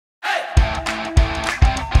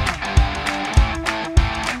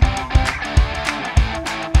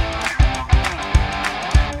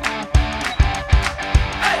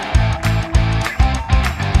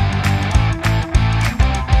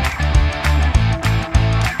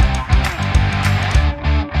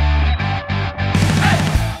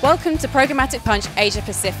Welcome to Programmatic Punch Asia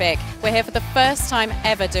Pacific. We're here for the first time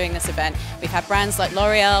ever doing this event. We've had brands like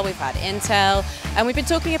L'Oreal, we've had Intel, and we've been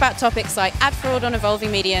talking about topics like ad fraud on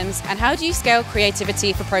evolving mediums and how do you scale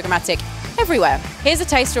creativity for programmatic everywhere. Here's a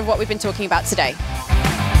taster of what we've been talking about today.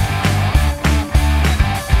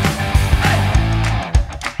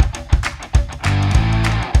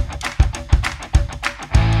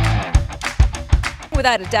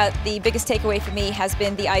 Without a doubt, the biggest takeaway for me has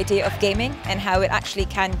been the idea of gaming and how it actually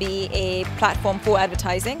can be a platform for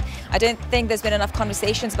advertising. I don't think there's been enough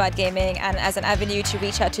conversations about gaming and as an avenue to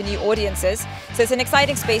reach out to new audiences. So it's an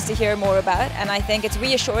exciting space to hear more about, and I think it's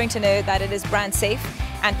reassuring to know that it is brand safe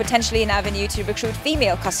and potentially an avenue to recruit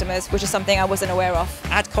female customers, which is something I wasn't aware of.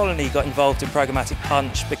 Ad Colony got involved in Programmatic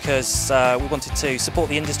Punch because we wanted to support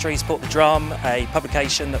the industry, support the Drum, a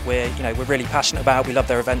publication that we're really passionate about. We love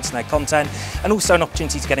their events and their content, and also an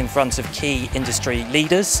opportunity to get in front of key industry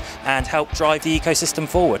leaders and help drive the ecosystem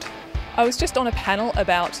forward. I was just on a panel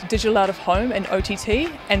about digital out of home and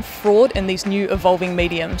OTT and fraud in these new evolving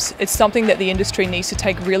mediums. It's something that the industry needs to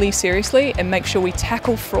take really seriously and make sure we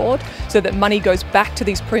tackle fraud so that money goes back to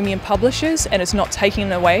these premium publishers and it's not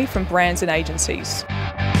taken away from brands and agencies.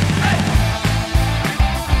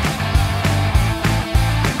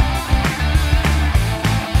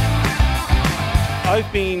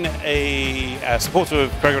 I've been a supporter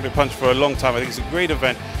of Programmatic Punch for a long time. I think it's a great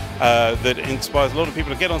event that inspires a lot of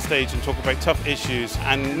people to get on stage and talk about tough issues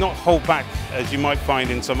and not hold back as you might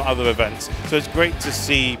find in some other events. So it's great to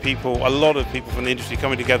see a lot of people from the industry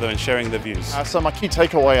coming together and sharing their views. So my key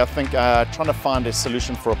takeaway, I think, trying to find a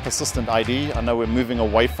solution for a persistent ID. I know we're moving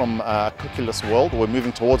away from a cookieless world, we're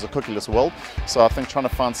moving towards a cookieless world. So I think trying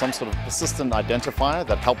to find some sort of persistent identifier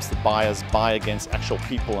that helps the buyers buy against actual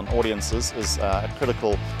people and audiences is a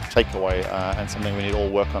critical takeaway and something we need to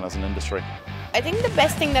all work on as an industry. I think the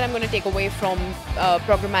best thing that I'm going to take away from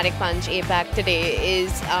Programmatic Punch APAC today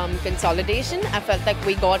is consolidation. I felt like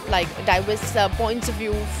we got diverse points of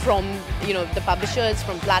view from the publishers,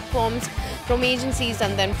 from platforms, from agencies,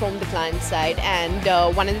 and then from the client side.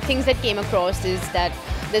 And one of the things that came across is that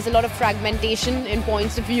there's a lot of fragmentation in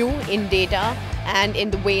points of view, in data, and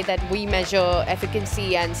in the way that we measure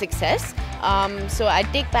efficacy and success. So I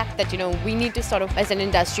take back that we need to sort of, as an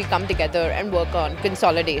industry, come together and work on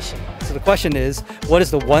consolidation. So the question is, what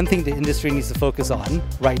is the one thing the industry needs to focus on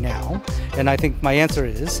right now? And I think my answer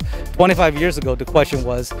is, 25 years ago, the question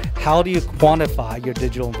was, how do you quantify your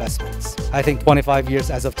digital investments? I think 25 years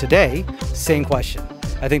as of today, same question.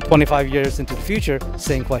 I think 25 years into the future,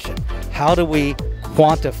 same question. How do we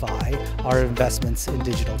quantify our investments in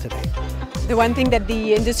digital today? The one thing that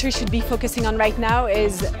the industry should be focusing on right now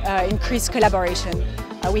is increased collaboration.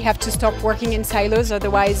 We have to stop working in silos,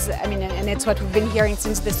 otherwise, and it's what we've been hearing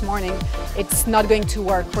since this morning, it's not going to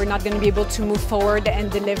work. We're not going to be able to move forward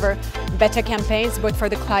and deliver better campaigns, both for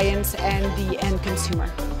the clients and the end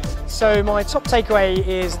consumer. So my top takeaway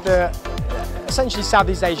is that essentially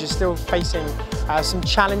Southeast Asia is still facing some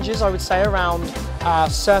challenges, I would say, around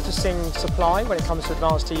surfacing supply when it comes to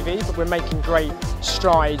advanced TV, but we're making great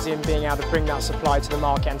strides in being able to bring that supply to the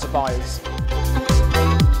market and to buyers.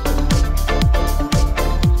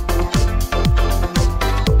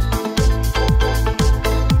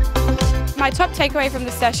 My top takeaway from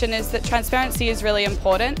the session is that transparency is really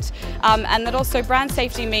important, and that also brand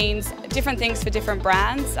safety means different things for different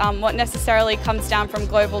brands. What necessarily comes down from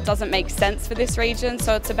global doesn't make sense for this region,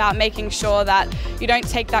 so it's about making sure that you don't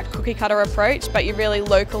take that cookie cutter approach, but you really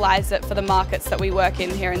localize it for the markets that we work in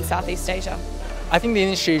here in Southeast Asia. I think the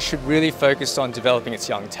industry should really focus on developing its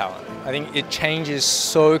young talent. I think it changes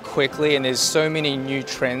so quickly and there's so many new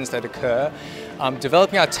trends that occur.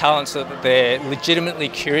 Developing our talent so that they're legitimately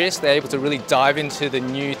curious, they're able to really dive into the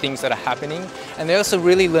new things that are happening, and they're also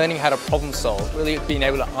really learning how to problem solve, really being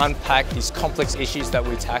able to unpack these complex issues that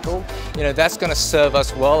we tackle. That's going to serve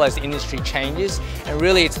us well as the industry changes, and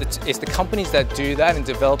really it's the companies that do that and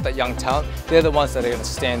develop that young talent, they're the ones that are going to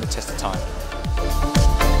stand the test of time.